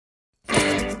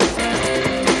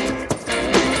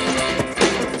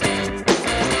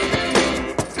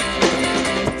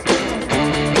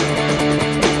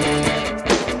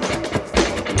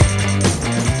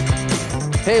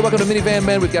welcome to Minivan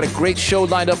Men. We've got a great show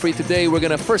lined up for you today. We're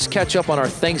going to first catch up on our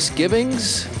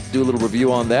Thanksgivings, do a little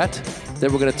review on that.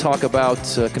 Then we're going to talk about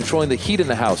controlling the heat in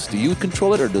the house. Do you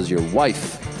control it or does your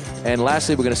wife? And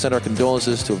lastly, we're going to send our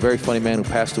condolences to a very funny man who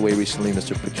passed away recently,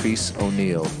 Mr. Patrice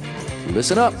O'Neal.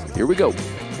 Listen up. Here we go.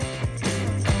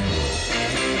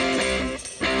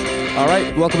 All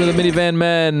right, welcome to the Minivan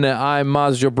Men. I'm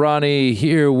Maz Jobrani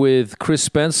here with Chris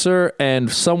Spencer,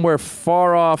 and somewhere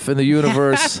far off in the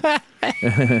universe,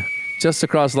 just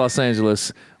across Los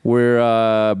Angeles,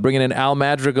 we're bringing in Al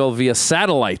Madrigal via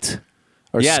satellite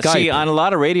or Skype. See, on a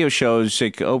lot of radio shows,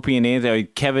 like Opie and Anthony,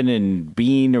 Kevin and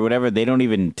Bean or whatever, they don't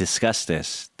even discuss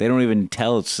this. They don't even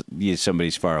tell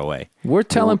somebody's far away. We're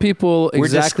telling people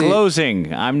exactly. We're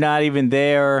disclosing. I'm not even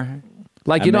there.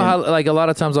 Like, you know how, like, a lot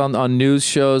of times on news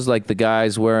shows, like, the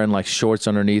guy's wearing, like, shorts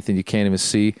underneath and you can't even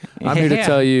see. I'm here to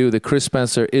tell you that Chris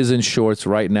Spencer is in shorts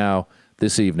right now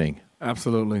this evening.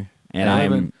 Absolutely. And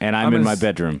I'm in my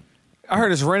bedroom. I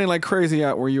heard it's raining like crazy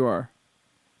out where you are.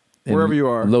 Wherever you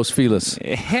are. Los Feliz.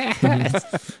 In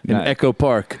Echo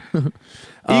Park.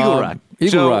 Eagle Rock.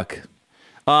 Eagle Rock.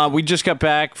 We just got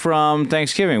back from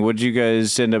Thanksgiving. What did you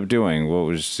guys end up doing? What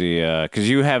was the... Because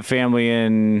you have family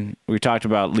in... We talked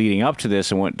about leading up to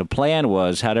this and what the plan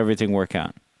was. How'd everything work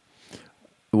out?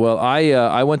 Well,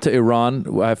 I went to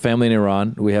Iran. I have family in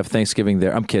Iran. We have Thanksgiving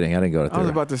there. I'm kidding. I didn't go to I was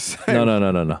about to say.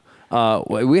 No.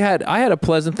 I had a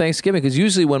pleasant Thanksgiving because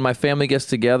usually when my family gets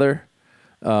together,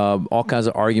 all kinds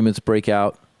of arguments break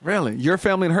out. Really? Your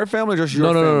family and her family, or just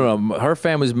your family? No. Her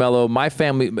family's mellow. My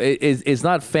family, it's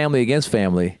not family against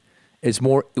family. It's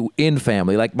more in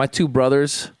family. Like my two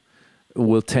brothers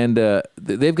will tend to.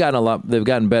 They've gotten better. They've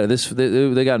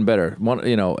gotten better.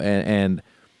 And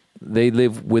they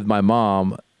live with my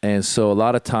mom, and so a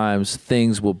lot of times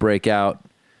things will break out.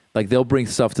 Like they'll bring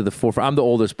stuff to the forefront. I'm the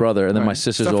oldest brother, and then my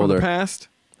sister's Stuff older. From the past?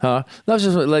 Huh? No, it's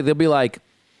just like they'll be like,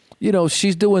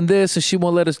 she's doing this and she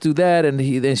won't let us do that, and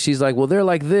she's like, well, they're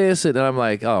like this, and I'm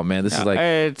like, oh man, this is like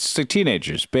it's the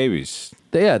teenagers, babies.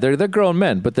 They're grown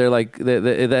men, but they're like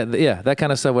that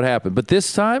kind of stuff would happen. But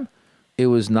this time, it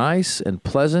was nice and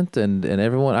pleasant, and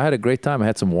everyone. I had a great time. I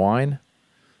had some wine.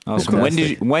 Awesome.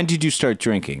 When did you start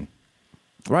drinking?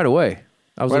 Right away.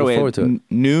 I was looking forward to it.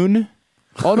 Noon.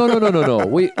 Oh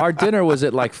no! Our dinner was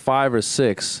at like 5 or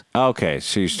 6. Okay,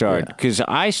 so you started because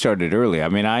I started early. I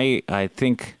mean, I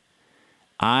think.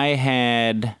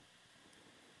 I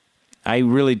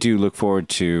really do look forward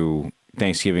to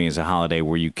Thanksgiving as a holiday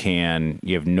where you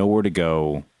have nowhere to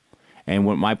go. And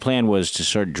what my plan was to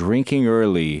start drinking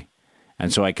early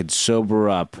and so I could sober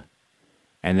up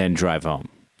and then drive home.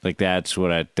 Like that's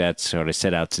what I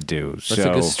set out to do. That's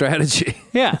a good strategy.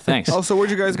 Yeah, thanks. Also,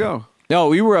 where'd you guys go? No,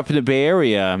 we were up in the Bay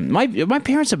Area. My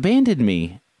parents abandoned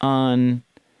me on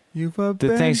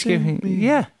the Thanksgiving. Me.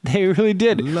 Yeah, they really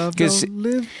did. Because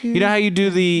you know how you do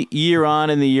the year on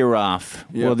and the year off?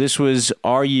 Yep. Well, this was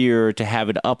our year to have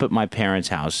it up at my parents'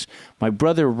 house. My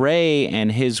brother Ray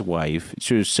and his wife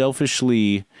sort of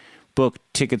selfishly booked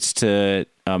tickets to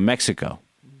Mexico.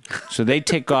 So they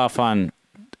take off on...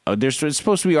 it's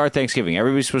supposed to be our Thanksgiving.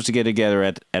 Everybody's supposed to get together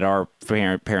at our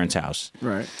parents' house.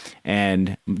 Right.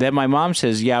 And then my mom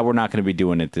says, yeah, we're not going to be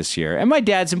doing it this year. And my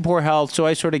dad's in poor health, so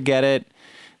I sort of get it.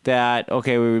 But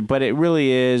it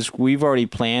really is, we've already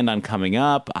planned on coming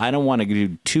up. I don't want to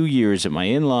do 2 years at my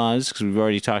in-laws because we've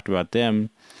already talked about them.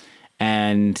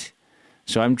 And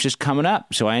so I'm just coming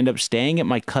up. So I end up staying at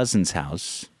my cousin's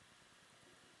house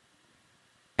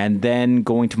and then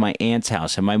going to my aunt's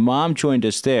house. And my mom joined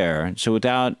us there. So it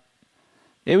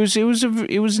was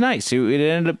nice. It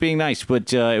ended up being nice,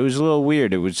 but it was a little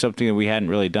weird. It was something that we hadn't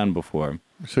really done before.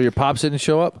 So your pops didn't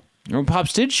show up? Our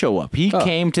pops did show up. He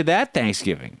came to that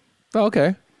Thanksgiving. Oh,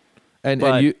 okay. And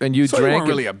you so drank. You weren't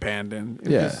really abandoned.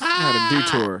 You had a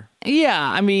detour. Yeah,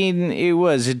 I mean, it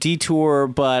was a detour,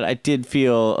 but I did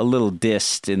feel a little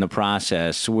dissed in the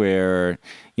process where,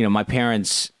 my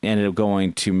parents ended up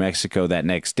going to Mexico that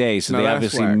next day. So they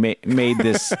obviously made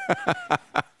this.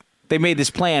 They made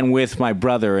this plan with my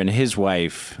brother and his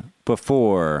wife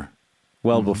before,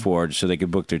 so they could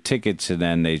book their tickets, and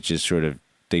then they just sort of.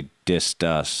 They dissed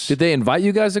us. Did they invite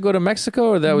you guys to go to Mexico,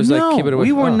 or that was no, keep it away?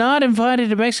 We were not invited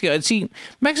to Mexico. See,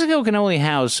 Mexico can only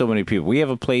house so many people. We have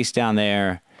a place down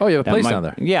there. Oh, you have a place down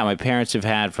there? Yeah, my parents have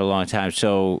had for a long time.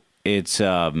 So it's it's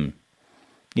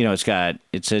a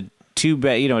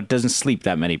 2-bed. It doesn't sleep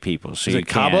that many people. So is it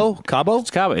Cabo? Cabo?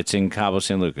 It's Cabo. It's in Cabo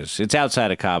San Lucas. It's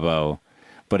outside of Cabo,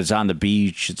 but it's on the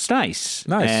beach. It's nice.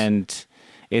 Nice. And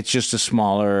it's just a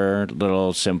smaller,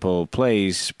 little, simple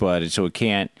place, but so it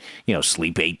can't,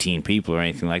 sleep 18 people or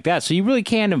anything like that. So you really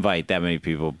can't invite that many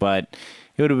people, but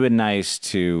it would have been nice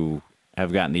to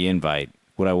have gotten the invite.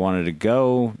 Would I want to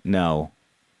go? No.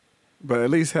 But at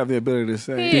least have the ability to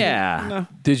say. Yeah. No.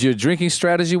 Did your drinking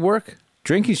strategy work?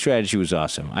 Drinking strategy was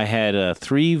awesome. I had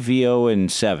 3 VO and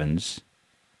 7s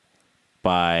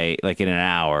by in an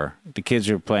hour. The kids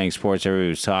were playing sports. Everybody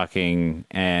was talking.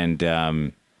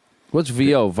 And What's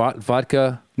VO?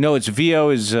 Vodka? no, it's VO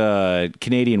is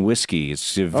Canadian whiskey.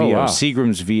 It's VO. Oh, wow.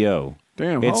 Seagram's VO.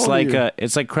 Damn, how It's old are you?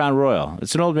 it's like Crown Royal.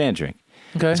 It's an old man drink.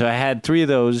 Okay. So I had 3 of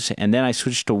those, and then I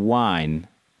switched to wine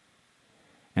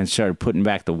and started putting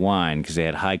back the wine because they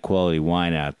had high quality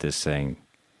wine out this thing.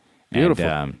 Beautiful.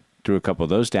 And threw a couple of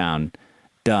those down.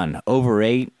 Done.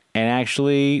 Overate, and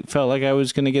actually felt like I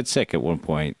was going to get sick at one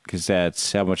point because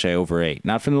that's how much I overate.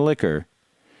 Not from the liquor,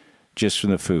 just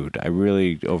from the food. I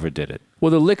really overdid it.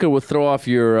 Well, the liquor will throw off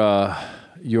your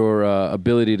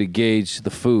ability to gauge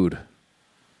the food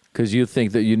because you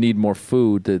think that you need more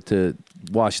food to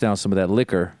wash down some of that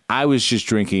liquor. I was just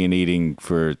drinking and eating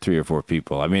for 3 or 4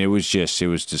 people. I mean, it was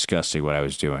disgusting what I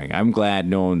was doing. I'm glad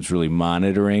no one's really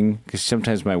monitoring because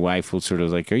sometimes my wife will sort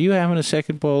of are you having a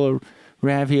second bowl of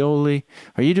ravioli?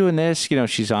 Are you doing this? You know,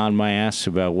 she's on my ass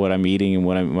about what I'm eating and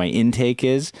what my intake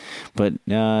is. But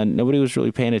nobody was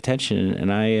really paying attention,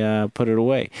 and I put it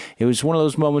away. It was one of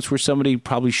those moments where somebody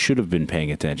probably should have been paying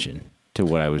attention to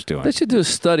what I was doing. They should do a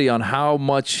study on how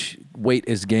much weight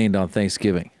is gained on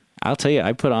Thanksgiving. I'll tell you,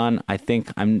 I put on, I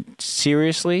think I'm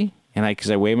seriously, and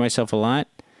because I weigh myself a lot,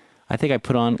 I think I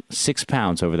put on 6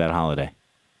 pounds over that holiday.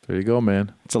 There you go,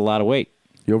 man. It's a lot of weight.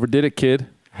 You overdid it, kid.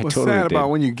 What's totally sad did.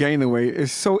 about when you gain the weight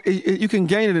is you can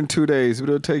gain it in 2 days, but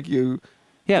it'll take you.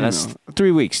 Yeah, that's 3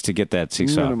 weeks to get that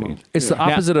 6 off. Minimum. It's the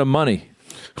opposite of money.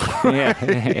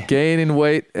 Yeah. Gaining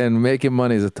weight and making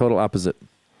money is a total opposite.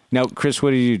 Now, Chris, what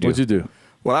did you do? What'd you do?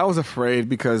 Well, I was afraid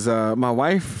because my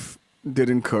wife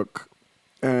didn't cook,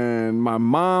 and my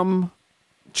mom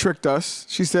tricked us.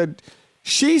 She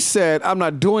said I'm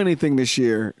not doing anything this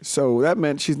year, so that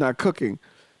meant she's not cooking.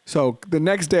 So the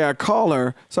next day I call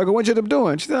her. So I go, "What you end up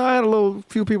doing?" She said, "I had a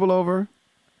few people over."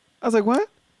 I was like, "What?"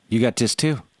 You got this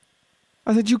too.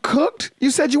 I said, "You cooked?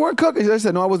 You said you weren't cooking." I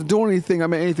said, "No, I wasn't doing anything. I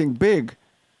meant anything big."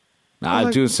 I'm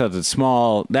like, doing something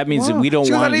small. That means that Wow. we don't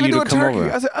She goes, want "I didn't you even to do a come turkey."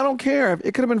 over. I said, "I don't care.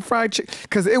 It could have been fried chicken."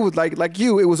 Because it was like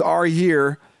you, it was our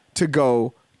year to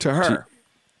go to her.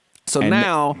 So And-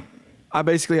 now I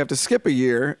basically have to skip a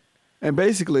year, and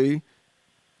basically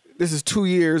this is 2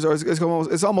 years, or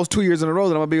it's almost 2 years in a row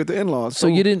that I'm gonna be with the in-laws. So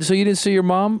you didn't see your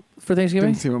mom for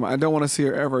Thanksgiving? Didn't see my mom. I don't want to see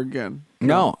her ever again.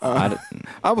 No. I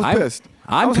was pissed.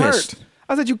 I'm I was pissed. hurt.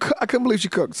 I said, I couldn't believe she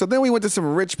cooked. So then we went to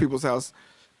some rich people's house,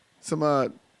 some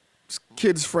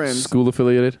kids' friends, School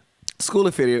affiliated? school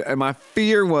affiliate, and my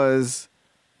fear was,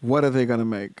 what are they gonna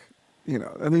make? You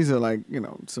know, and these are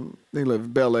they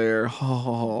live Bel Air,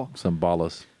 Some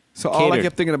ballers. So all I Catered.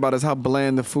 kept thinking about is how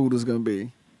bland the food was gonna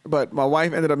be. But my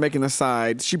wife ended up making the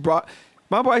sides.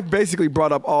 My wife basically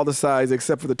brought up all the sides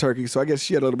except for the turkey. So I guess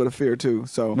she had a little bit of fear too.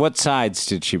 So What sides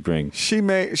did she bring? she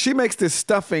makes this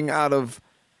stuffing out of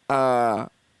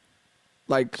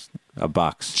like A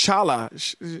box.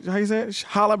 challah. How you say it?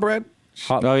 Challah bread.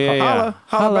 Oh, yeah.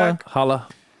 Challah back. Holla.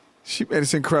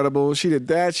 It's incredible. She did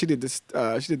that. She did this.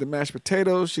 She did the mashed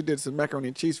potatoes. She did some macaroni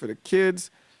and cheese for the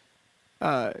kids.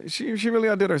 She really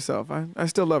outdid herself. I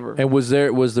still love her. And was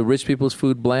the rich people's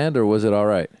food bland or was it all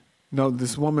right? No,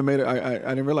 this woman made it. I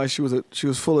didn't realize she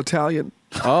was full Italian.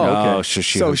 Oh, okay. Oh, so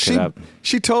she hooked it up.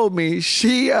 she told me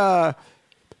she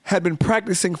had been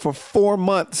practicing for 4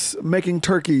 months making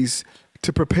turkeys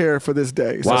to prepare for this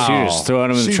day. So Wow. She was just throwing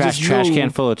them in the She trash just knew.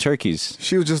 can full of turkeys.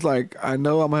 she was just like, I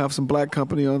know I'm gonna have some black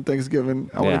company on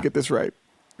Thanksgiving. I want Yeah. to get this right.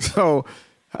 So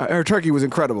her turkey was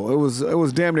incredible. It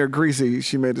was damn near greasy.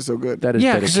 She made it so good. That is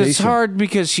Yeah, because dedication. it's hard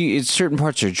because certain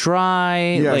parts are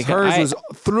dry. Yes, like hers was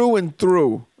through and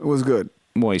through. It was good.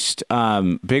 moist.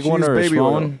 Big She one used or a baby small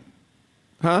oil. one?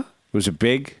 Huh? Was it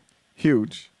big?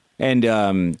 Huge. And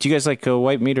do you guys like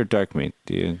white meat or dark meat?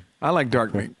 Do you? I like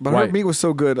dark meat, but her White. meat was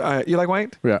so good. You like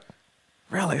white? Yeah.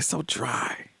 Really? It's so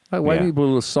dry. White Yeah. meat, put a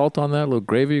little salt on that, a little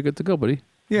gravy, you're good to go, buddy.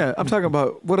 Yeah, I'm talking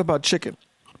about. What about chicken?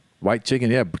 White chicken,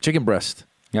 yeah, chicken breast.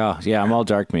 Oh, yeah, I'm all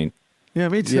dark meat. Yeah,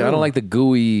 me too. Yeah, I don't like the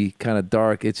gooey kind of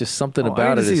dark. It's just something I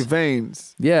about need it. to see Is,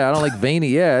 veins. yeah, I don't like veiny.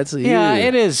 Yeah, it's Yeah, ew.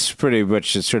 it is pretty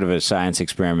much just sort of a science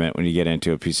experiment when you get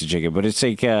into a piece of chicken. But it's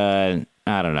like I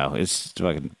don't know. It's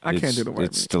fucking. I can't do the white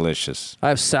It's meat. delicious. I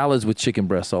have salads with chicken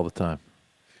breasts all the time.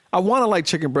 I want to like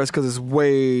chicken breast because it's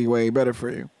way, way better for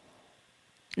you.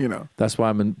 You know. That's why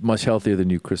I'm much healthier than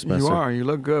you, Chris Spencer. You are. You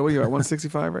look good. What are you at?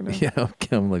 165 right now? Yeah,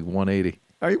 I'm like 180.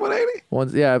 Are you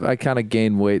 180? Yeah, I kind of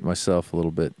gained weight myself a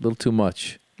little bit, a little too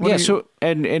much. So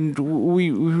and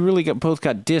we really both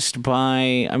got dissed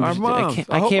by our moms.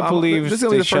 I can't believe this is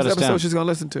gonna be the shut first us episode down. she's gonna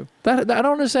listen to. I don't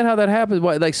understand how that happens.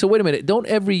 Why, like, so wait a minute. Don't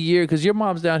every year, because your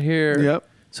mom's down here. Yep.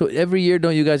 So every year,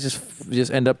 don't you guys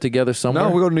just end up together somewhere? No,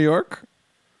 we go to New York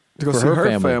to go For see her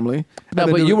her family. No,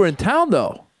 but you were in town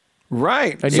though.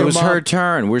 Right. And It was her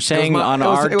turn. We're saying on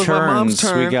our it was my mom's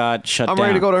turns turn. we got shut down. I'm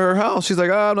ready to go to her house. She's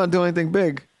like, I'm not doing anything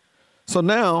big. So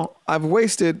now I've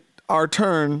wasted our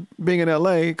turn being in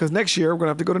LA because next year we're going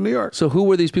to have to go to New York. So who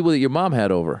were these people that your mom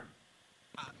had over?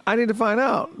 I need to find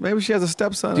out. Maybe she has a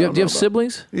stepson. Do you have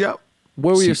siblings? Yep.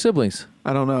 Where were your siblings?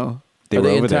 I don't know. Are were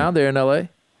they in over there. town? They're in LA?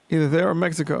 Either there or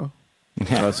Mexico.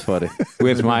 That's funny.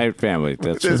 With my family.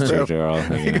 That's This what family. they're all He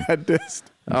thinking. got dissed.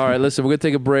 All right, listen, we're going to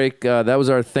take a break. That was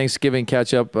our Thanksgiving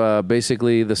catch-up.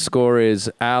 Basically, the score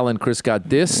is Al and Chris got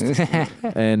dissed,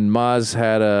 and Maz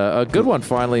had a good one,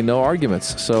 finally, no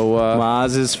arguments. So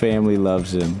Maz's family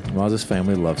loves him. Maz's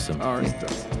family loves him. Ours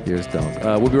does. Yours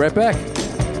don't. We'll be right back.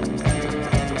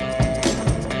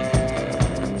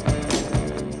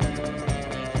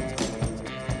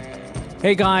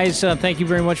 Hey guys, thank you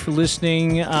very much for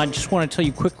listening. Just want to tell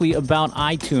you quickly about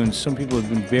iTunes. Some people have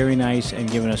been very nice and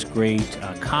given us great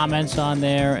comments on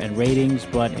there and ratings,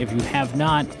 but if you have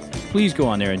not, please go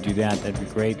on there and do that. That'd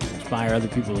be great to inspire other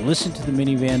people to listen to the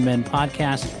Minivan Men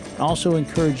podcast. Also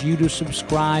encourage you to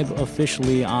subscribe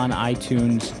officially on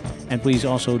iTunes, and please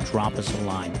also drop us a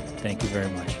line. Thank you very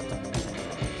much.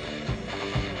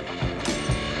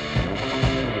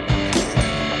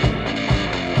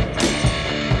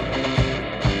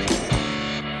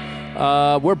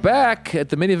 We're back at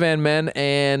the Minivan Men,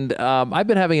 and I've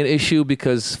been having an issue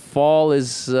because fall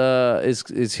is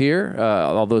here.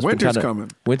 Although it's Winter's been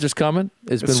coming. Winter's coming.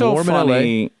 It's been so warm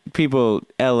funny. in People,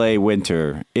 LA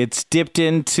winter. It's dipped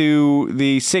into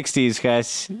the 60s,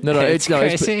 guys. LA. It's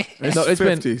crazy.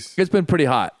 It's been pretty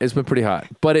hot. It's been pretty hot,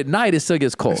 but at night it still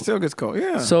gets cold. It still gets cold,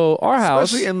 yeah. So our house,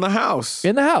 especially in the house.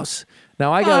 in the house.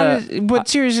 Now I got but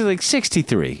seriously, like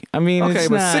 63. I mean, Okay, it's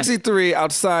but not... 63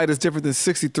 outside is different than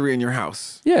 63 in your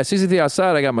house. 63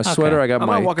 outside. I got my sweater. I got I'm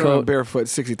my not walking coat. around barefoot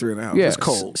 63 in the house. Yeah, It's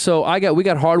cold. So we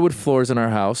got hardwood floors in our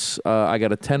house. I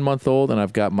got a 10-month-old and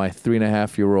I've got my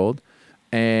 3.5-year-old.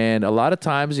 And a lot of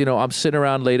times, I'm sitting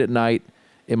around late at night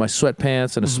in my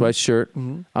sweatpants and a sweatshirt.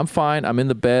 I'm fine. I'm in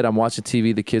the bed. I'm watching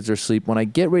TV. The kids are asleep. When I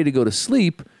get ready to go to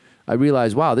sleep, I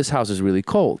realize, wow, this house is really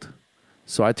cold.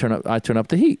 So I turn up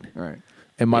the heat. All right.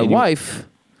 And my wife,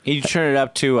 You turn it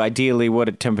up to ideally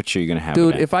what temperature you're going to have.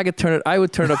 dude, it at. if I could turn it, I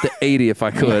would turn it up to 80 if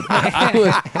I could.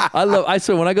 I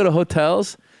swear, when I go to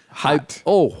hotels, I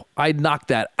knock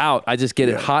that out. I just get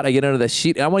it hot. I get under that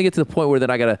sheet. And I want to get to the point where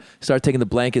then I got to start taking the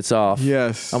blankets off.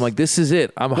 Yes. I'm like, this is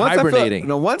it. I'm hibernating.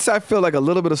 Once I feel like a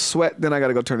little bit of sweat, then I got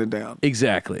to go turn it down.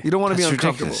 Exactly. You don't want to be That's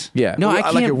uncomfortable. ridiculous. Yeah. No, I I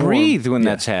can't like it warm. breathe when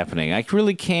that's happening. I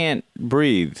really can't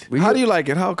breathe. How do you like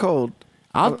it? How cold?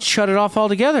 I'll shut it off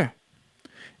altogether.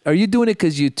 Are you doing it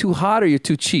because you're too hot or you're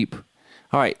too cheap?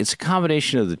 All right, it's a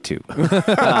combination of the two.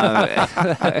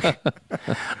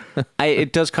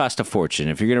 It does cost a fortune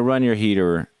if you're going to run your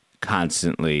heater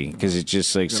constantly, because it's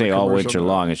just like, say, all winter commercial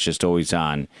long, it's just always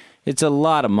on. It's a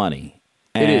lot of money.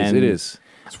 It And is.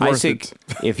 I worth think it.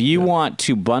 if you want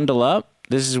to bundle up,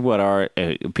 this is what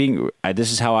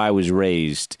this is how I was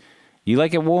raised. You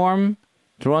like it warm,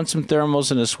 throw on some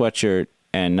thermals and a sweatshirt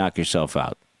and knock yourself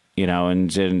out.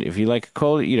 And if you like it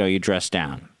cold, you dress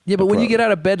down. Yeah, but when you get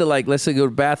out of bed to, like, let's say go to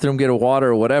the bathroom, get a water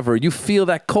or whatever, you feel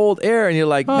that cold air and you're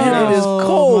like, man, it is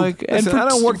cold. Listen, I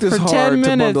don't work this for hard 10 to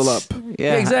minutes. bundle up.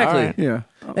 Yeah, exactly. all right. Yeah.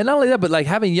 And not only that, but like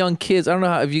having young kids, I don't know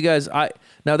how, if you guys,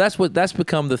 now that's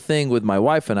become the thing with my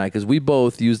wife and I, because we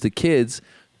both use the kids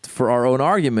for our own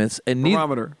arguments. And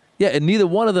Barometer. and neither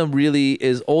one of them really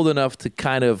is old enough to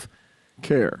kind of,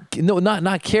 Care. no,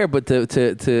 not care, but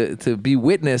to be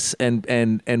witness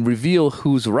and reveal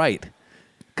who's right.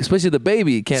 Especially the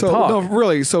baby can't talk. No,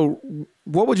 really. So,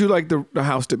 what would you like the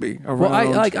house to be? Around? Well,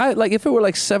 I like if it were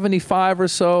like 75 or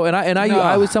so, and I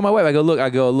always tell my wife, I go,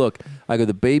 look,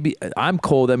 the baby, I'm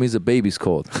cold, that means the baby's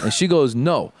cold, and she goes,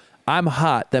 no, I'm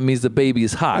hot, that means the baby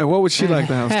is hot. And what would she like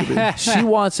the house to be? She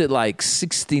wants it like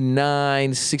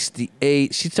 69,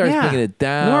 68. She starts bringing it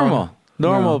down.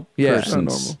 Normal Yeah. persons.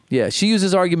 Normal. Yeah, she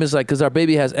uses arguments like, because our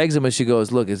baby has eczema, she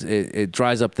goes, look, it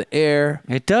dries up the air.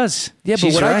 It does. Yeah,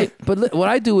 She's but right. what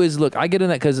I do is, look, I get in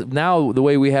that, because now the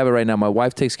way we have it right now, my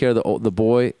wife takes care of the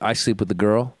boy. I sleep with the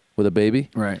girl with a baby.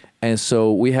 Right. And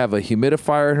so we have a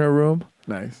humidifier in her room.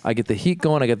 Nice. I get the heat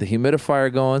going. I get the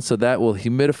humidifier going, so that will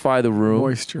humidify the room.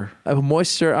 Moisture. I have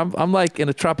moisture. I'm like in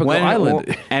a tropical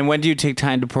island. And when do you take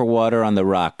time to pour water on the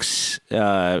rocks?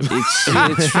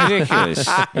 It's ridiculous.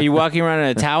 Are you walking around in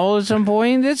a towel at some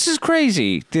point? This is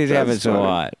crazy to have it so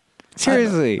hot.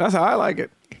 Seriously. That's how I like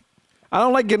it. I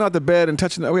don't like getting out the bed and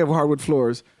touching. We have hardwood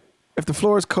floors. If the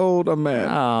floor is cold, I'm mad.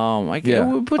 Oh my god! Yeah.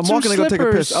 I'm walking to go take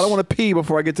a piss. I don't want to pee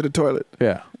before I get to the toilet.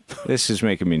 Yeah. This is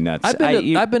making me nuts.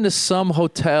 I've been to some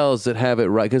hotels that have it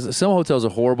right, because some hotels are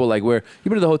horrible. Like where you've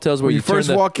been to the hotels where you first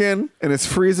walk in and it's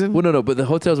freezing. Well, no, but the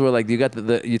hotels where like you got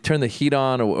you turn the heat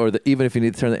on, or even if you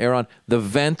need to turn the air on, the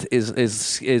vent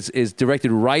is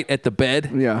directed right at the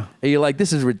bed. Yeah, and you're like,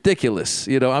 this is ridiculous.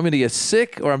 I'm gonna get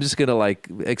sick, or I'm just gonna like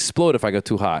explode if I go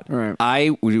too hot. Right.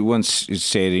 I once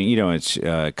stayed in, it's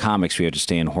comics. We have to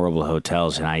stay in horrible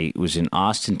hotels, and I was in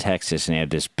Austin, Texas, and I had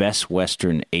this Best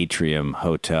Western Atrium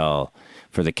hotel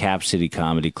for the Cap City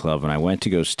Comedy Club, and I went to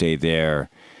go stay there,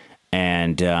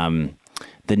 and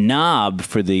the knob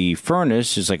for the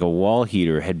furnace is like a wall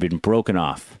heater had been broken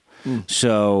off.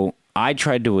 So I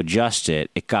tried to adjust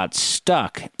it. It got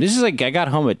stuck. This is like I got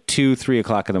home at 2-3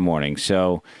 o'clock in the morning,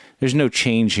 so there's no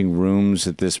changing rooms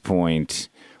at this point.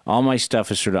 All my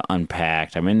stuff is sort of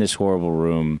unpacked. I'm in this horrible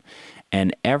room,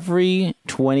 and every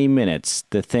 20 minutes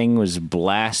the thing was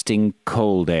blasting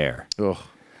cold air. Ugh.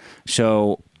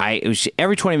 So it was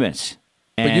every 20 minutes.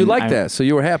 But you like that, so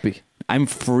you were happy. I'm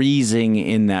freezing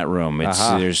in that room.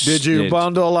 Did you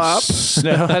bundle up?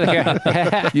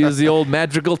 No. Use the old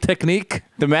magical technique.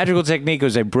 The magical technique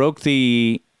was I broke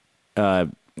the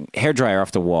hairdryer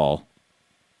off the wall,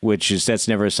 that's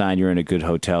never a sign you're in a good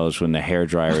hotel, is when the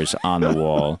hairdryer is on the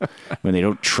wall. When they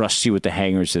don't trust you with the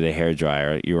hangers of the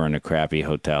hairdryer, you're in a crappy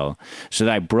hotel. So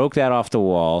I broke that off the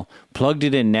wall, plugged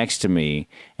it in next to me,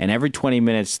 and every 20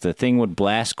 minutes the thing would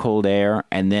blast cold air,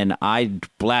 and then I'd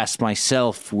blast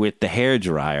myself with the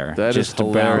hairdryer just to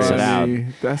balance it out.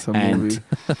 That's a movie.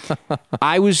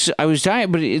 I was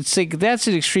dying, but it's like that's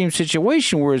an extreme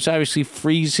situation where it's obviously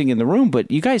freezing in the room,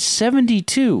 but you guys,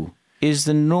 72 is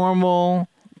the normal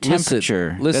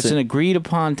temperature. Listen. That's an agreed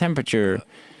upon temperature.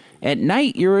 At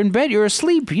night, you're in bed, you're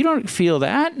asleep. You don't feel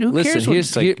that. Who cares what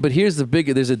it's like? But here's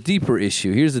there's a deeper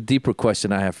issue. Here's the deeper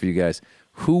question I have for you guys.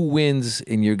 Who wins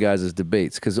in your guys'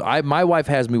 debates? Because my wife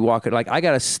has me walking, like I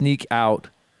got to sneak out,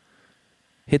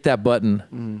 hit that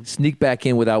button, sneak back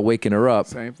in without waking her up.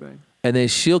 Same thing. And then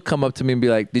she'll come up to me and be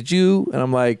like, did you? And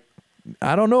I'm like,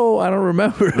 I don't know. I don't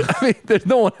remember. I mean, there's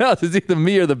no one else. It's either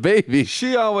me or the baby.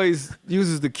 She always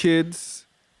uses the kids.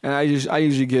 And I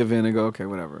usually give in and go, okay,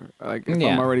 whatever. Like if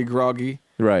I'm already groggy,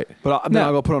 right? But then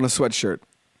I'll go put on a sweatshirt.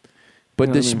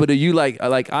 But but are you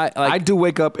I do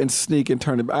wake up and sneak and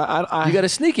turn it. You got to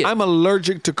sneak it. I'm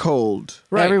allergic to cold.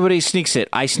 Right. Everybody sneaks it.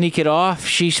 I sneak it off.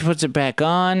 She puts it back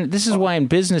on. This is why in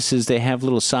businesses they have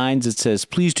little signs that says,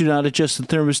 "Please do not adjust the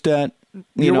thermostat."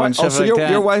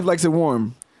 Your wife likes it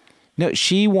warm. No,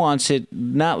 she wants it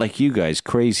not like you guys,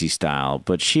 crazy style,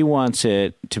 but she wants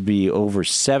it to be over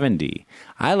 70.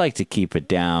 I like to keep it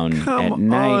down at night.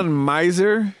 Come on,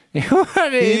 miser. He's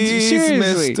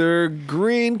Mr.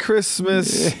 Green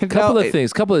Christmas. Couple of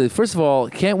things. First of all,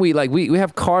 can't we we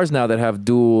have cars now that have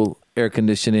dual air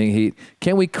conditioning, heat.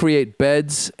 Can't we create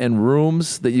beds and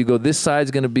rooms that you go, this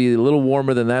side's going to be a little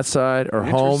warmer than that side, or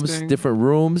homes, different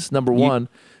rooms? Number one.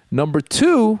 Number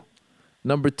two,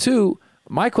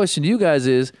 my question to you guys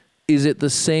is it the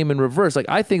same in reverse? Like,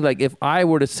 I think, like, if I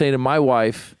were to say to my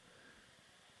wife,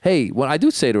 hey, when I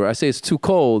do say to her, I say it's too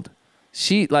cold,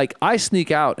 she, like, I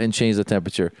sneak out and change the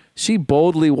temperature. She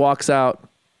boldly walks out,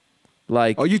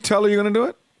 like... Oh, you tell her you're going to do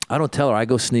it? I don't tell her. I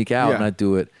go sneak out and I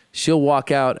do it. She'll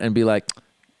walk out and be like,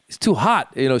 it's too hot.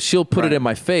 You know, she'll put it in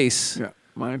my face. Yeah,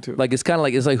 mine too. Like, it's kind of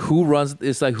like, it's like who runs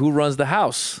the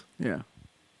house? Yeah. You know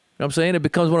what I'm saying? It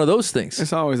becomes one of those things.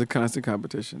 It's always a constant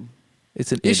competition.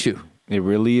 It's an issue. It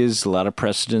really is. A lot of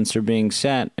precedents are being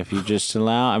set. If you just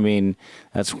allow, I mean,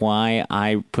 that's why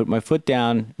I put my foot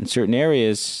down in certain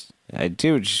areas. I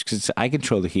do, just because I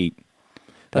control the heat.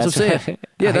 That's what I'm saying.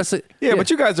 Yeah, that's it. Yeah, but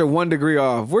you guys are 1 degree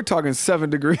off. We're talking 7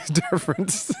 degrees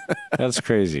difference. That's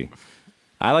crazy.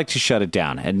 I like to shut it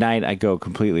down. At night, I go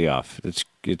completely off.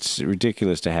 It's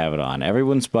ridiculous to have it on.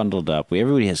 Everyone's bundled up.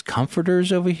 Everybody has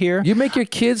comforters over here. You make your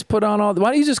kids put on all...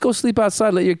 Why don't you just go sleep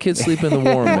outside, let your kids sleep in the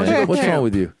warm, man? What's wrong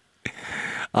with you?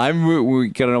 We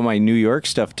got all my New York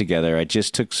stuff together. I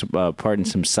just took part in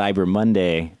some Cyber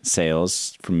Monday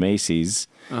sales from Macy's.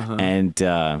 And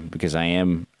because I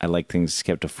like things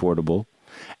kept affordable.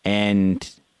 And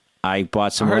I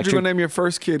bought some I heard you were going to name your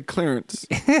first kid Clarence.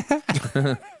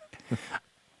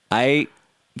 I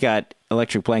got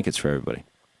electric blankets for everybody.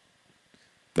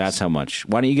 That's how much.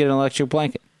 Why don't you get an electric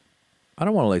blanket? I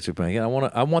don't want an electric blanket.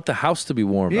 I want the house to be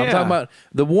warm. Yeah. I'm talking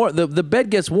about the bed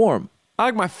gets warm. I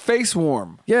like my face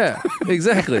warm. Yeah,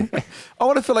 exactly. I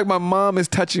want to feel like my mom is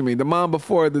touching me. The mom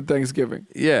before the Thanksgiving.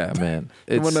 Yeah, man.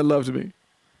 The one that loves me.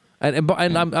 And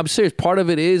I'm serious. Part of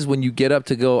it is when you get up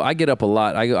to go. I get up a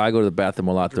lot. I go to the bathroom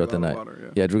a lot throughout the night.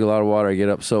 Water, I drink a lot of water. I get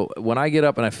up. So when I get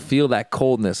up and I feel that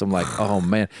coldness, I'm like, oh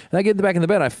man. And I get back in the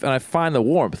bed and I find the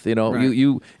warmth. You know, Right.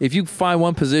 you if you find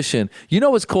one position, you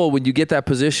know it's cold when you get that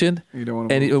position. You don't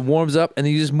wanna and move. it warms up, and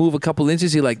then you just move a couple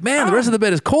inches. You're like, man, the rest of the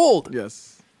bed is cold. Yes.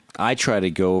 I try to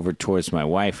go over towards my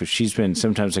wife. If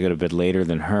sometimes I go to bed later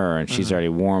than her and she's already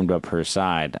warmed up her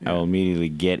side, I will immediately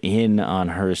get in on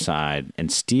her side and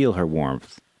steal her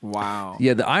warmth. Wow.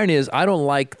 Yeah, the irony is I don't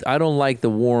like the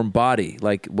warm body.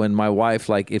 Like when my wife,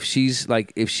 like if she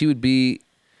would be,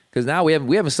 because now we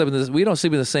haven't slept in this, we don't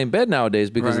sleep in the same bed nowadays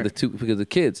because Right. because of the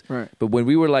kids. Right. But when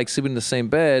we were like sleeping in the same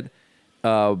bed,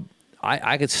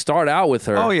 I could start out with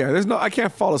her. Oh yeah. I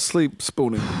can't fall asleep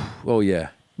spooning. Oh yeah,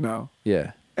 No.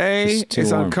 yeah. A, It's too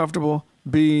it's warm. uncomfortable.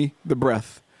 B, the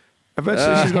breath.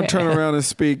 Eventually, she's gonna turn around and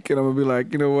speak, and I'm gonna be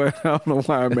like, you know what? I don't know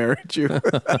why I married you.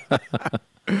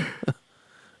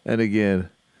 And again,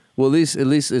 well, at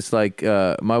least it's like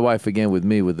my wife again with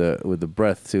me with the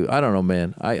breath too. I don't know,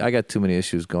 man. I got too many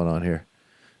issues going on here.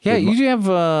 Yeah, With you do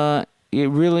have. You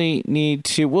really need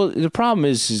to. Well, the problem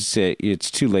is that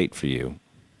it's too late for you.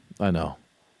 I know.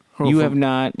 You have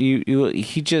not.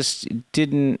 He just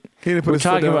didn't. He didn't put we're his foot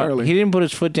talking down about. early. He didn't put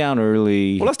his foot down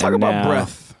early. Well, let's talk and about now-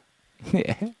 breath.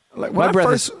 Like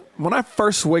when I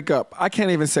first wake up, I can't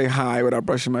even say hi without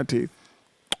brushing my teeth.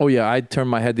 Oh yeah, I turn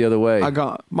my head the other way.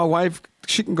 My wife,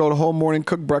 she can go the whole morning,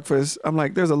 cook breakfast. I'm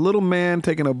like, there's a little man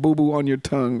taking a boo boo on your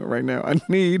tongue right now. I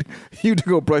need you to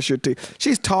go brush your teeth.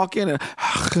 She's talking, and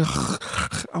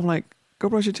I'm like, go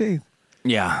brush your teeth.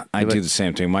 Yeah, I do the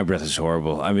same thing. My breath is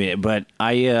horrible. I mean, but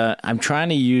I'm trying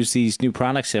to use these new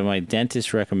products that my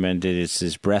dentist recommended. It's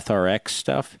this Breath RX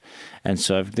stuff, and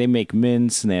so if they make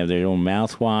mints and they have their own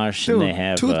mouthwash, Dude, and they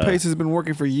have toothpaste has been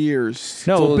working for years.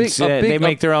 No, So they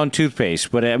make their own toothpaste.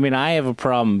 But I mean, I have a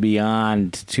problem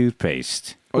beyond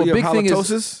toothpaste. Oh, Well, you big have thing is-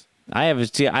 halitosis? I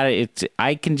have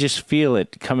I can just feel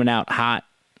it coming out hot.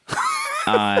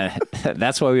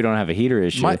 That's why we don't have a heater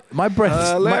issue. My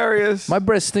breath Hilarious. My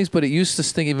breath stinks, but it used to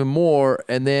stink even more.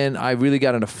 And then I really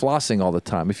got into flossing all the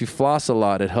time. If you floss a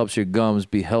lot, it helps your gums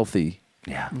be healthy,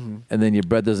 yeah. and then your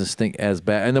breath doesn't stink as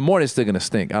bad. In the morning, it's still gonna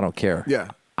stink. I don't care. Yeah.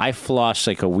 I floss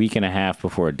like a week and a half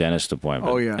before a dentist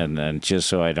appointment. Oh, yeah. And then just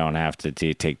so I don't have to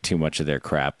take too much of their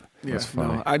crap. Yeah, That's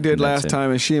funny. no, I did That's last it.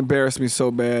 time, and she embarrassed me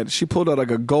so bad. She pulled out like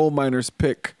a gold miner's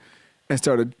pick and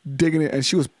started digging it, and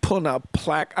she was pulling out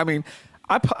plaque. I mean,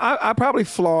 I probably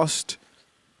flossed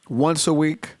once a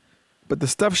week, but the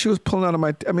stuff she was pulling out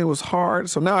of it was hard.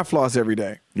 So now I floss every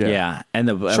day. Yeah. And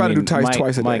Try to do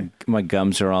twice a my, day. My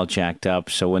gums are all jacked up.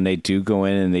 So when they do go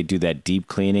in and they do that deep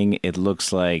cleaning, it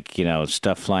looks like,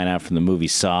 stuff flying out from the movie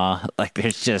Saw. Like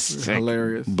there's just It's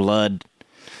hilarious. blood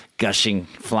gushing,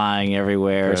 flying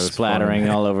everywhere, That was splattering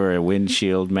funny. all over a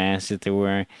windshield mask that they're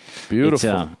wearing.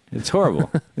 Beautiful. It's horrible.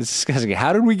 It's disgusting.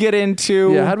 How did we get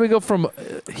into Yeah, how do we go from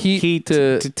heat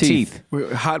to teeth?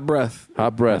 Hot breath.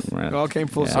 Hot breath. It all came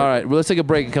full All circle. right, well, let's take a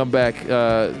break and come back.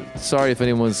 Sorry if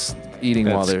anyone's eating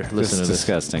while they're listening to That's this.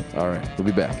 disgusting. All right, we'll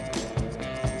be back.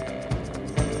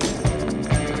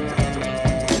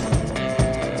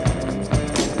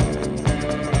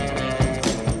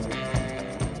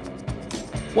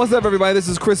 What's up, everybody? This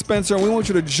is Chris Spencer, and we want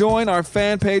you to join our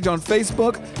fan page on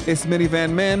Facebook. It's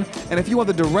Minivan Men. And if you want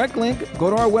the direct link, go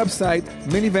to our website,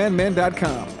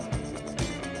 minivanmen.com.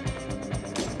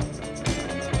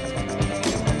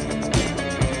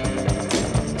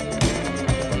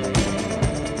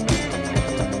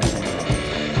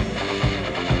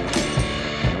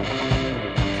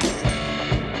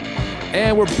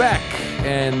 And we're back.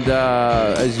 And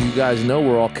as you guys know,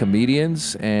 we're all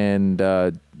comedians. And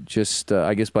I guess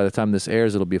by the time this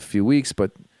airs, it'll be a few weeks.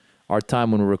 But our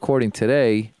time when we're recording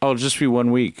today, Oh, it'll just be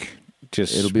 1 week.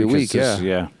 It'll be a because week, this-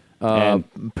 yeah. And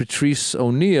Patrice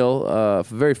O'Neill, a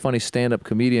very funny stand-up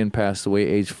comedian, passed away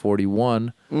age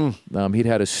 41. He'd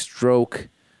had a stroke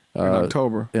In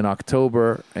October.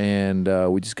 and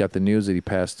we just got the news that he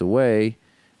passed away.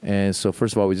 And so,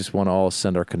 first of all, we just want to all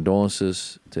send our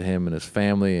condolences to him and his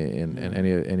family and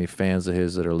any fans of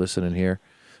his that are listening here.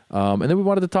 And then we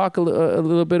wanted to talk a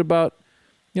little bit about,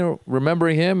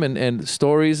 remembering him and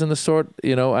stories and the sort.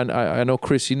 And I know,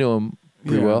 Chris, you knew him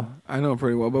pretty well. I know him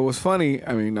pretty well. But what's funny,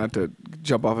 I mean, not to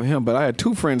jump off of him, but I had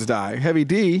two friends die. Heavy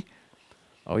D,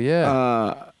 Oh,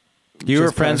 yeah. You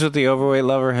were friends with the overweight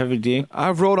lover, Heavy D?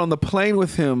 I rode on the plane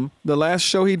with him. The last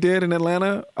show he did in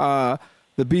Atlanta,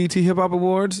 the BET Hip Hop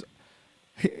Awards.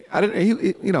 He's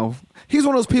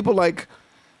one of those people like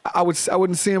I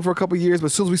wouldn't see him for a couple of years, but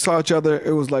as soon as we saw each other,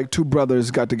 it was like two brothers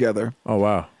got together. Oh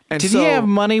wow! And did he have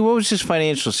money? What was his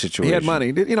financial situation? He had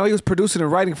money. He was producing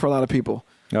and writing for a lot of people.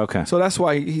 Okay. So that's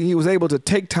why he was able to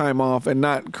take time off and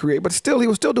not create. But still, he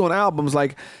was still doing albums.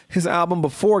 Like his album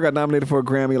before got nominated for a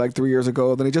Grammy like 3 years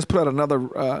ago. Then he just put out another,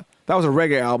 that was a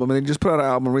reggae album. And he just put out an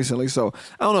album recently. So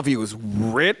I don't know if he was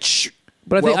rich.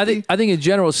 But I think in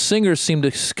general, singers seem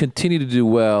to continue to do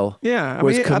well. Yeah.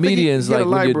 Whereas comedians, like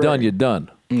when you're done, you're done.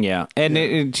 Yeah. And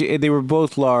they were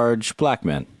both large black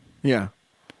men. Yeah.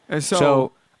 And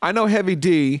so I know Heavy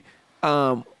D,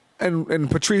 and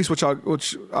Patrice, which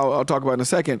I'll talk about in a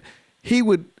second, he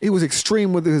was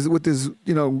extreme with his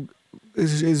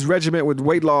his regiment with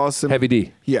weight loss and Heavy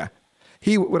D. Yeah,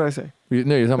 what did I say?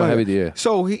 No, you're talking about Heavy D. Yeah.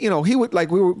 So he would like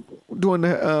we were doing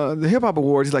the hip hop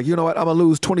awards. He's like, you know what? I'm gonna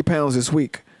lose 20 pounds this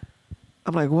week.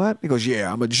 I'm like, what? He goes,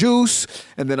 yeah, I'm gonna juice,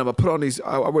 and then I'm gonna put on these.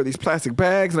 I wear these plastic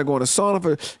bags, and I go in a sauna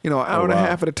for an hour and a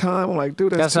half at a time. I'm like,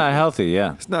 dude, that's not healthy.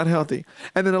 Yeah, it's not healthy.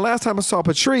 And then the last time I saw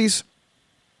Patrice,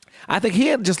 I think he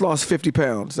had just lost 50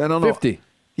 pounds. I don't know. 50.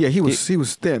 Yeah, he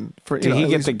was thin. Did he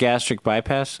get the gastric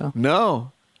bypass? Though?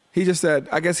 No, he just said.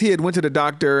 I guess he had went to the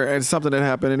doctor and something had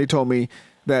happened, and he told me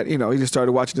that he just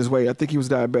started watching his weight. I think he was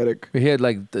diabetic. He had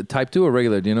like the type 2 or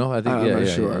regular. Do you know? I think. I'm not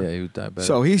sure. Yeah, he was diabetic.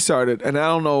 So he started, and I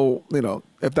don't know,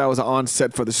 if that was an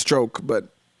onset for the stroke, but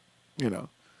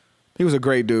he was a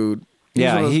great dude. He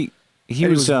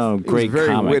was great. Very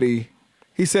comic. witty.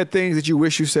 He said things that you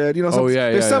wish you said.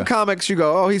 There's some comics you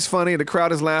go, oh, he's funny, and the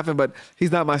crowd is laughing, but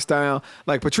he's not my style.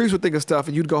 Like Patrice would think of stuff,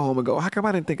 and you'd go home and go, how come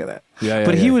I didn't think of that?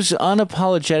 But he was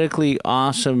unapologetically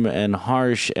awesome and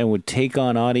harsh, and would take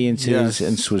on audiences,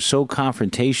 and was so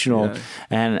confrontational. Yes.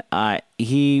 And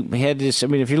he had this. I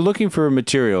mean, if you're looking for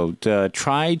material,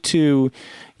 try to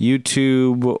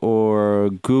YouTube or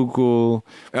Google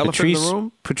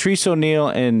Patrice O'Neal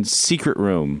and Secret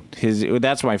Room.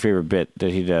 That's my favorite bit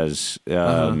that he does.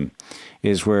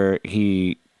 Is where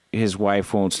his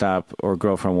wife won't stop or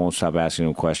girlfriend won't stop asking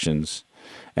him questions,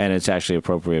 and it's actually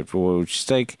appropriate for.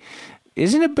 She's like,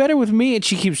 "Isn't it better with me?" And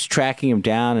she keeps tracking him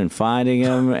down and finding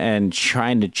him and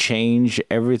trying to change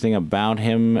everything about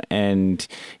him. And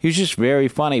he was just very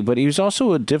funny, but he was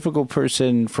also a difficult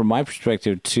person from my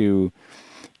perspective to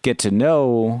get to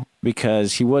know,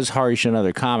 because he was harsh on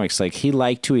other comics. Like, he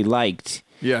liked who he liked.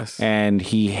 Yes. And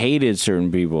he hated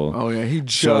certain people. Oh, yeah. He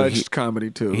judged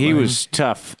comedy, too. He was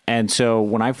tough. And so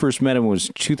when I first met him was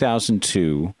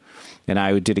 2002, and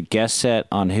I did a guest set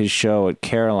on his show at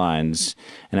Caroline's,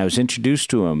 and I was introduced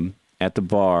to him at the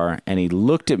bar, and he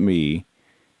looked at me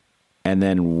and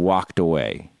then walked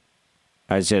away.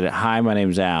 I said, "Hi, my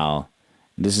name's Al.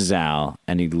 This is Al."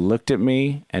 And he looked at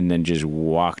me and then just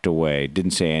walked away.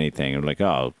 Didn't say anything. I'm like,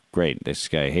 oh, great. This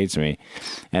guy hates me.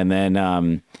 And then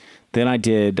I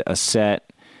did a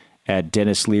set at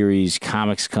Dennis Leary's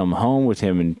Comics Come Home with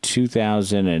him in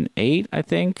 2008, I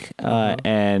think.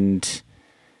 And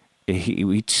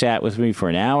he sat with me for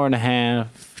an hour and a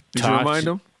half. Did you remind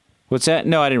him? What's that?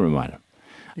 No, I didn't remind him.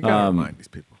 You got to remind these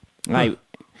people.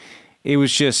 It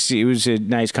was a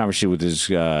nice conversation with his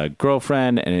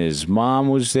girlfriend, and his mom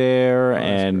was there,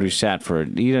 and we sat for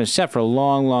a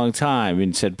long, long time,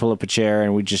 and said, pull up a chair,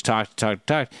 and we just talked.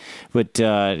 But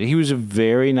he was a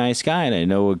very nice guy, and I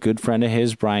know a good friend of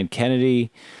his, Brian Kennedy.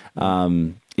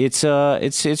 It's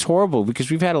horrible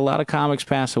because we've had a lot of comics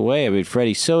pass away. I mean,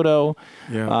 Freddie Soto,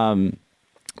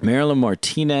 Marilyn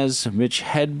Martinez, Mitch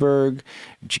Hedberg,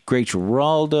 Greg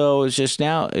Giraldo. Is just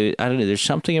now, I don't know, there's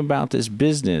something about this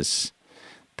business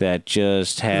that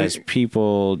just has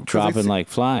people dropping like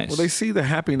flies. Well, they see the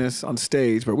happiness on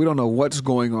stage, but we don't know what's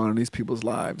going on in these people's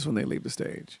lives when they leave the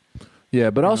stage.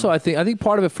 Yeah, but also I think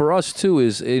part of it for us too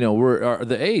is we're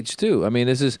the age too. I mean,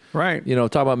 this is right.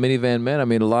 Talk about minivan men. I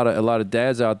mean, a lot of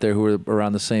dads out there who are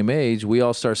around the same age. We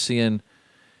all start seeing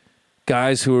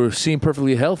guys who seem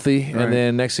perfectly healthy, right. And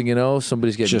then next thing you know,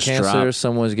 somebody's getting just cancer,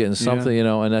 someone's getting something,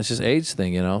 and that's just age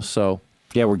thing, So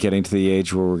yeah, we're getting to the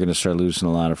age where we're going to start losing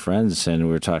a lot of friends, and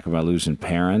we're talking about losing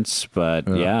parents. But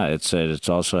it's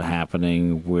also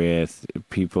happening with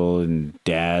people and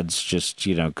dads just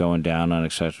going down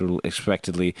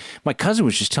unexpectedly. My cousin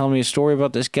was just telling me a story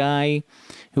about this guy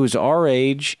who was our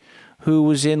age, who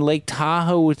was in Lake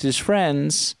Tahoe with his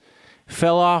friends.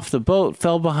 Fell off the boat,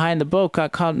 fell behind the boat,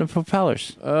 got caught in the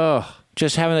propellers. Oh.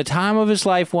 just having the time of his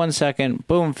life. 1 second,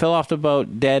 boom, fell off the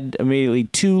boat, dead immediately.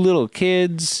 2 little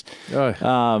kids.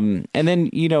 And then,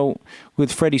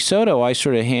 with Freddie Soto, I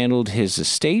sort of handled his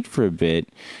estate for a bit.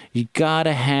 You got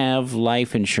to have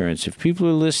life insurance. If people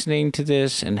are listening to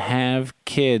this and have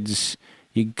kids,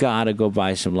 you got to go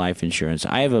buy some life insurance.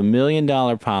 I have $1 million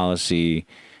policy,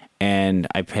 and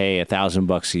I pay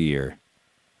 $1,000 a year.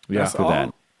 For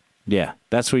that. Yeah,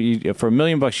 that's what you for $1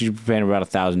 million. You're paying about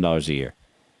 $1,000 a year.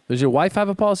 Does your wife have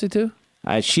a policy too?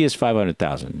 She has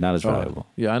 500,000. Not as valuable.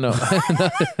 Yeah, I know.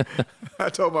 I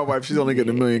told my wife she's only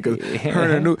getting $1 million because her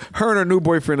and her new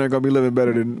boyfriend are gonna be living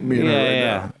better than me and her right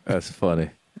now. That's funny.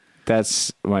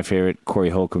 That's my favorite Corey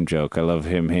Holcomb joke. I love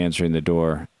him answering the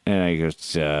door, and I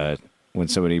goes when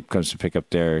somebody comes to pick up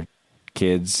their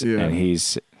kids, and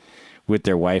he's with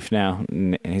their wife now,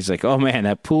 and he's like, "Oh man,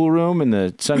 that pool room and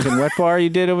the sunken wet bar you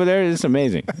did over there is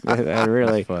amazing. I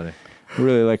really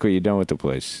like what you've done with the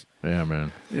place." Yeah,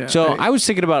 man. Yeah. So I was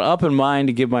thinking about upping mine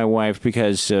to give my wife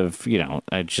because of,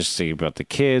 I just think about the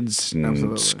kids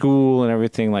and school and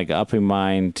everything, like upping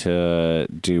mine to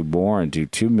do more and do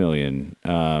 $2 million.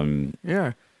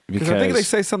 Yeah. Because I think they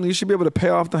say something, you should be able to pay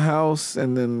off the house,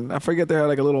 and then I forget they had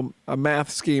like a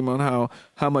math scheme on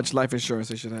how much life insurance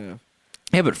they should have.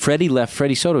 Yeah, but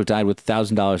Freddie Soto died with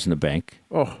 $1,000 in the bank.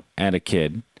 And a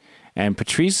kid. And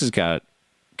Patrice has got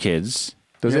kids.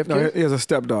 Does he have kids? He has a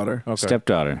stepdaughter. Okay.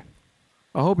 Stepdaughter.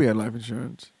 I hope he had life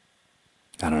insurance.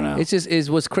 I don't know. It's just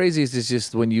what's crazy is it's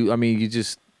just when you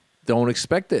just don't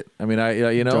expect it. I mean,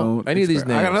 any of these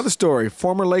names. I got another story.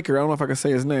 Former Laker, I don't know if I can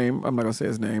say his name. I'm not going to say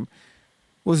his name.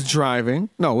 Was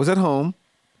at home,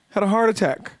 had a heart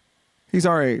attack. He's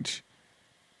our age.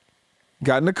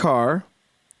 Got in the car.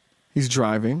 He's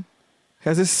driving.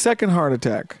 Has his second heart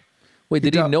attack. Wait,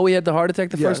 did he know he had the heart attack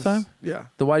the first time? Yeah.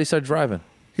 Then why did he start driving?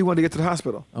 He wanted to get to the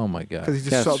hospital. Oh, my God. Because he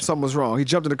just felt something was wrong. He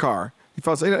jumped in the car. He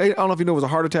felt, I don't know if he knew it was a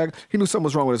heart attack. He knew something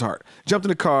was wrong with his heart. Jumped in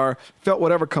the car, felt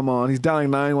whatever come on. He's dialing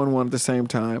 911 at the same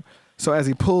time. So as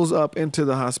he pulls up into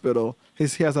the hospital, he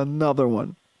has another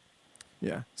one.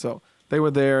 Yeah. So they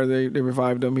were there. They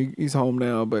revived him. He's home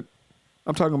now. But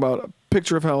I'm talking about a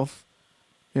picture of health.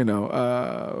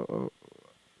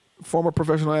 Former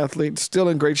professional athlete, still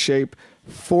in great shape.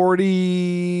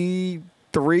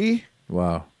 43.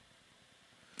 Wow.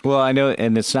 Well, I know,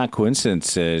 and it's not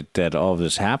coincidence that all of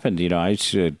this happened. I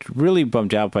was really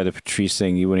bummed out by the Patrice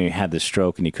thing when he had the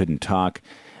stroke and he couldn't talk.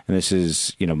 And this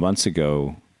is, months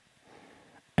ago,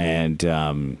 and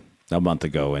a month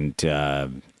ago. And I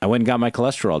went and got my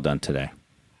cholesterol done today.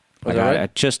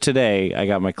 Just today, I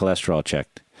got my cholesterol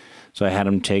checked. So I had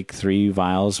him take 3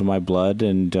 vials of my blood,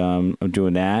 and I'm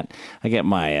doing that. I get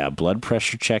my blood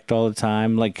pressure checked all the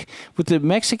time. Like with the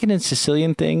Mexican and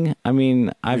Sicilian thing, I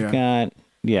mean, I've got...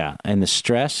 Yeah, and the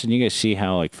stress, and you guys see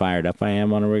how fired up I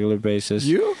am on a regular basis.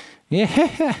 You?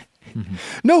 Yeah.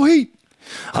 No heat.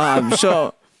 I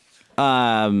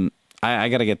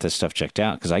got to get this stuff checked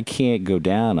out because I can't go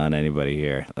down on anybody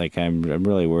here. I'm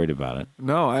really worried about it.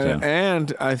 No,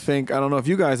 and I think, I don't know if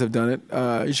you guys have done it,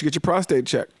 you should get your prostate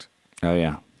checked. Oh,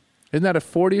 yeah. Isn't that at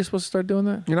 40 you're supposed to start doing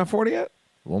that? You're not 40 yet?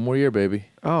 One more year, baby.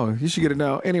 Oh, you should get it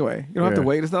now. Anyway, you don't have to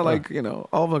wait. It's not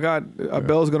oh my God, a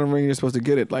bell's going to ring, you're supposed to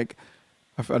get it.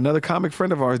 Another comic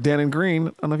friend of ours, Dannon Green.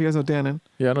 I don't know if you guys know Dannon.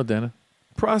 Yeah, I know Dannon.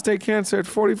 Prostate cancer at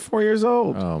 44 years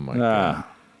old. Oh, my God.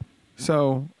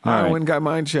 So I went and got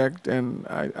mine checked, and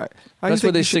I That's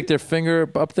where they stick their finger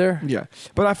up there? Yeah.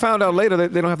 But I found out later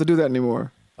that they don't have to do that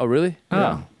anymore. Oh, really?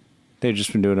 Yeah. They've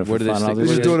just been doing it for fun. They're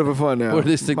just doing it for fun now. Where do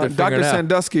they stick their finger Dr. now?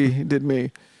 Sandusky did me.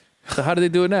 So how do they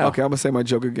do it now? Okay, I'm going to say my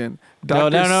joke again. No,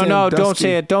 don't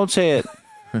say it. Don't say it.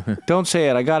 Don't say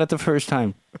it. I got it the first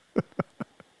time.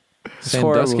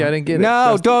 Sandusky, I didn't get it.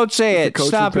 No, don't say it.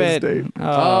 Stop it.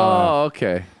 Oh,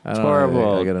 okay. It's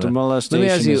horrible. The molestation. Let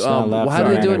me ask you, how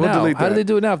do they do it now? We'll how do they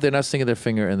do it now if they're not sticking their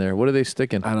finger in there? What are they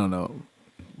sticking? I don't know.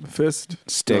 Fist?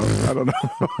 Stick. No, I don't know.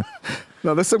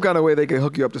 No, there's some kind of way they can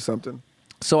hook you up to something.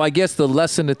 So I guess the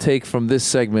lesson to take from this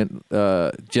segment,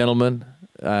 gentlemen,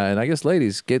 and I guess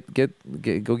ladies, go get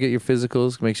your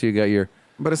physicals. Make sure you got your.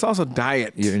 But it's also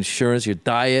diet. Your insurance, your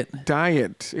diet.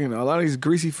 Diet. A lot of these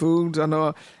greasy foods. I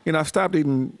know. I stopped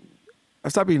eating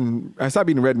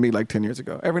red meat like 10 years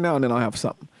ago. Every now and then I'll have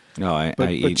something. No, I eat but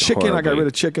chicken, horribly. I got rid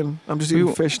of chicken. I'm just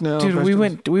eating fish now. Dude,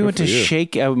 vegetables. we went to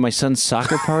Shake at my son's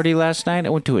soccer party last night. I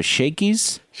went to a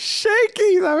Shakey's.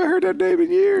 Shakey's. I haven't heard that name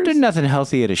in years. There's nothing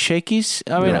healthy at a Shakey's.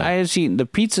 I mean, I was eating. The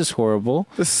pizza's horrible.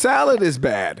 The salad is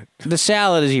bad. The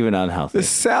salad is even unhealthy. The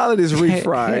salad is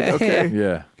refried. Okay.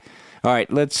 Yeah. All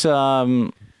right, let's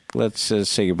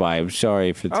say goodbye. I'm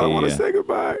sorry for I don't want to say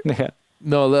goodbye.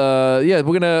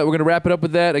 we're gonna wrap it up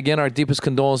with that. Again, our deepest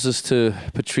condolences to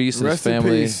Patrice and his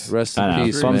family. Rest in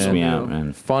peace, bums man. me out,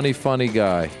 man. Funny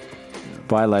guy.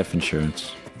 Buy life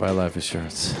insurance. Buy life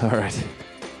insurance. All right.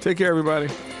 Take care, everybody.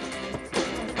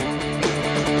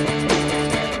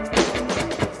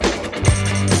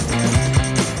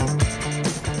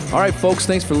 All right, folks,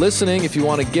 thanks for listening. If you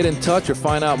want to get in touch or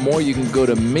find out more, you can go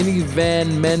to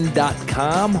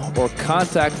minivanmen.com or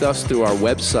contact us through our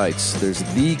websites. There's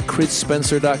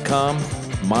thechrisspencer.com,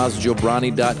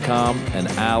 mazjobrani.com, and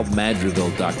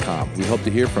almadrigal.com. We hope to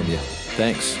hear from you.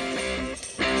 Thanks.